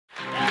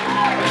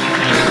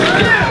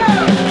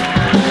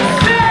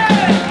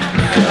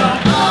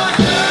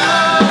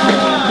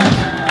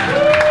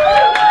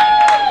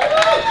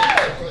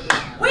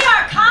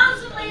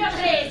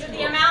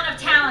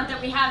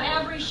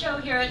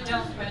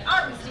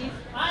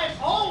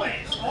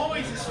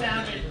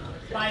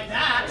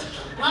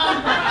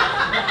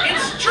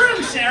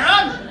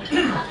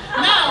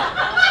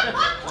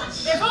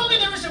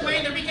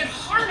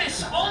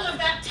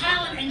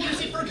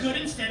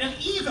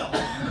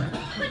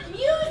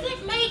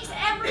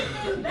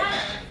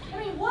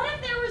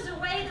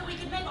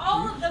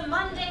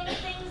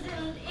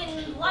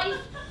life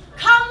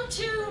come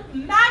to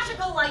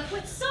magical life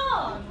with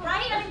song,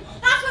 right? I mean,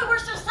 that's why we're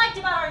so psyched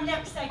about our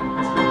next segment. We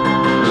are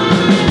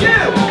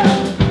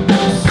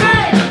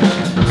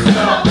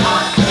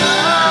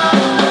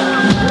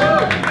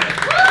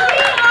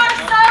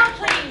so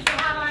pleased to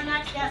have our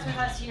next guest with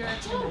us here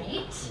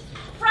tonight.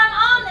 From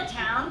On the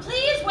Town,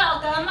 please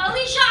welcome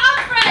Alysha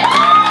Umphress.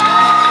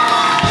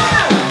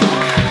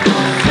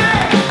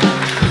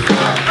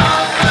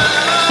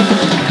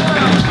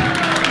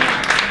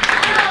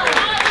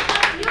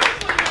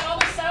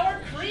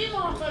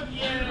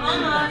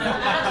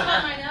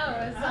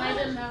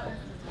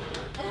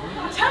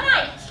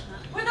 Tonight,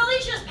 with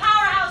Alysha's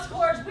powerhouse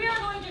chords, we are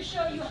going to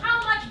show you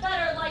how much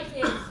better life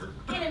is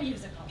in a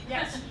musical.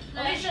 Yes.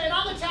 Alysha, in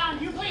On the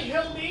Town, you play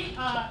Hildy,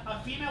 a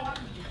female... What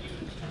did you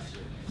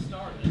do?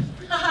 Started.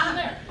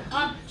 There.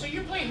 So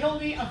you play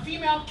Hildy, a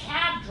female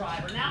cab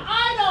driver. Now,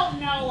 I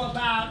don't know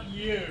about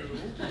you,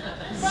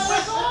 but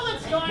with all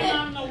that's going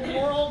on in the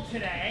world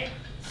today,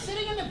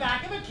 sitting in the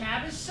back of a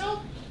cab is so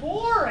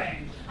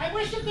boring. I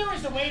wish that there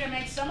was a way to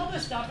make some of the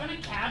stuff in a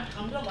cab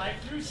come to life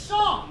through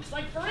songs.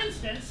 Like, for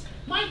instance,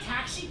 my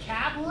taxi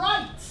cab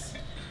rights.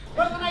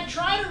 But when I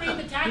try to read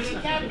the taxi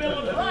cab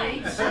bill of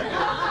rights,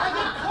 I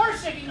get car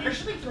sick and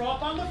usually throw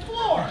up on the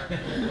floor.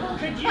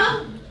 Could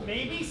you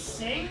maybe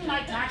sing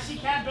my taxi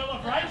cab bill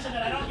of rights so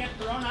that I don't get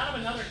thrown out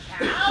of another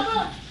cab?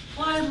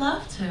 Well, I'd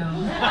love to.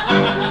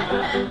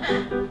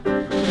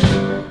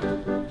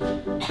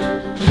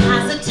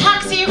 As a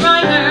taxi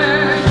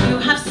rider, you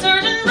have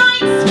certain rights.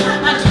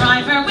 A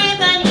driver with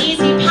an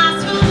easy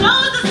pass who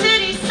knows the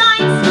city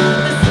sights.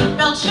 The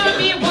seatbelt should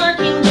be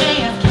working,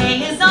 JFK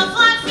is a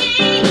flat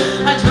fee.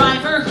 A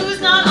driver who's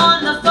not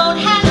on the phone,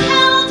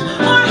 handheld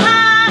or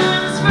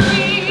hands-free.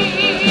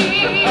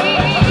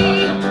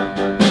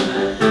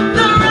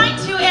 The right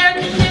to air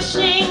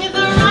conditioning,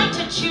 the right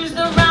to choose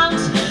the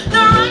route,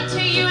 the right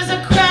to use a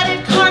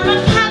credit card,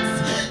 but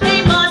pets,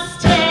 they must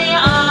stay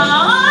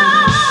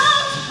out.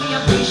 We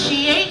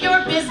appreciate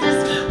your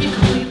business, we've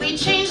completely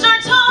changed our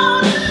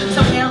tone,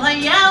 so hail a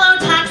yellow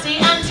taxi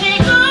and take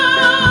Uber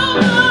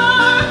on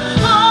your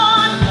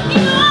phone.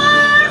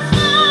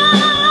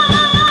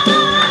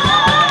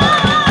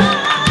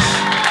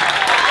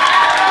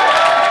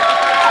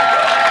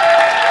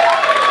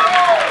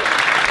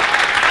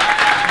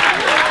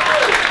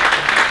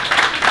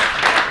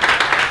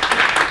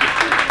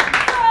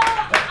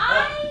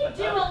 I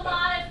do a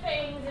lot of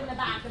things in the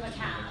back of a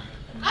cab.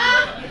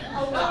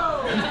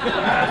 Alone.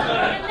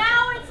 And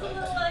now it's a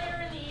little later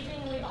in the evening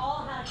and we've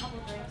all had a couple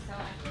drinks, so I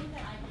think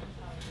that I can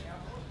tell you.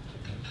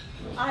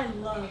 I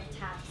love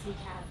taxi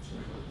cab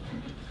TV.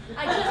 I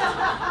just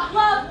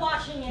love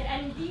watching it,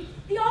 and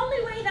the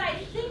only way that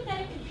I think that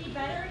it could be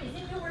better is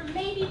if it were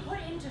maybe put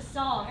into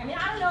song. I mean,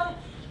 I don't know,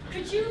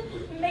 could you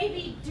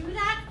maybe do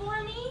that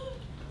for me?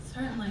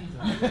 Certainly.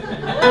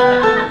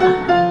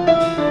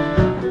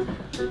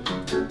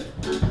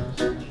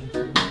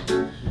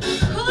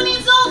 Who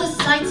needs all the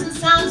sights and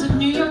sounds of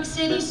New York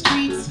City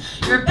streets?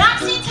 Your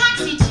backseat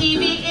taxi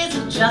TV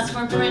isn't just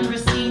for print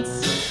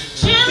receipts.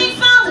 Jimmy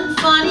Fallon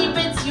funny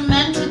bits you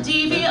meant to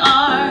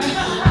DVR.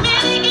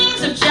 Mini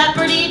games of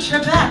Jeopardy,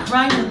 Trebek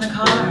right in the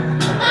car.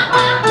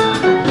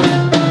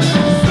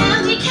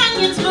 Sandy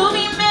Kenyon's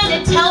movie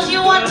minute tells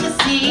you what to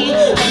see.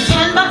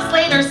 And $10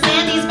 later,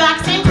 Sandy's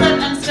back, same clip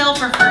and still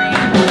for free.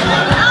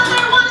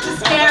 Another one to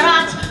stare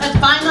at, let's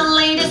find the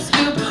latest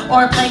scoop.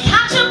 Or play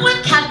catch up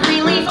with Cat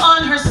Greenleaf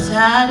on her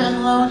sad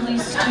and lonely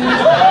stoop.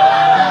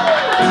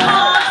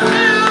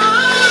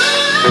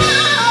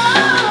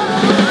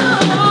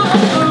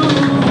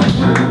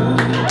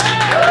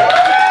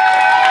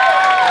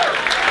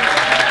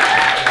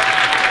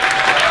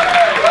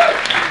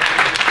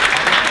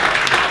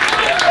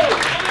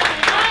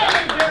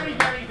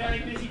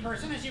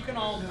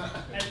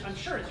 I'm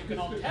sure as you can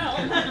all tell, I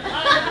don't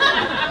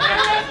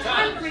have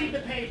time to read the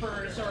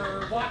papers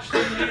or watch the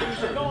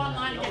news or go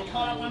online and get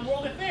caught up on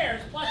world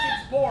affairs. Plus,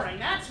 it's boring.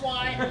 That's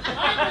why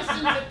I listen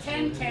to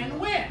 1010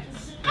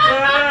 Wins.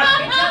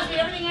 It tells me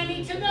everything I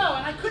need to know,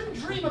 and I couldn't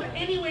dream of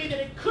any way that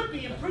it could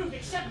be improved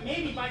except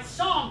maybe by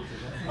song.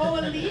 Oh,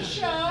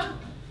 Alysha,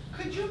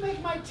 could you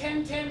make my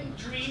 1010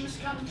 dreams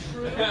come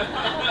true?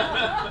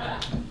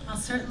 I'll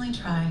certainly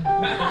try.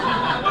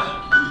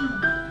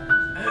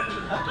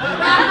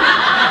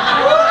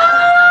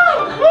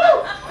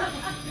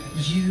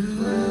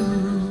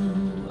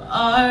 You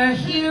are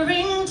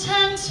hearing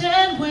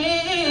 1010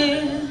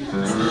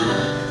 Wins,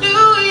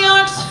 New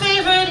York's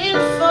favorite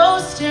info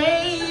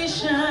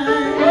station.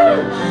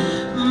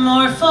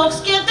 More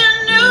folks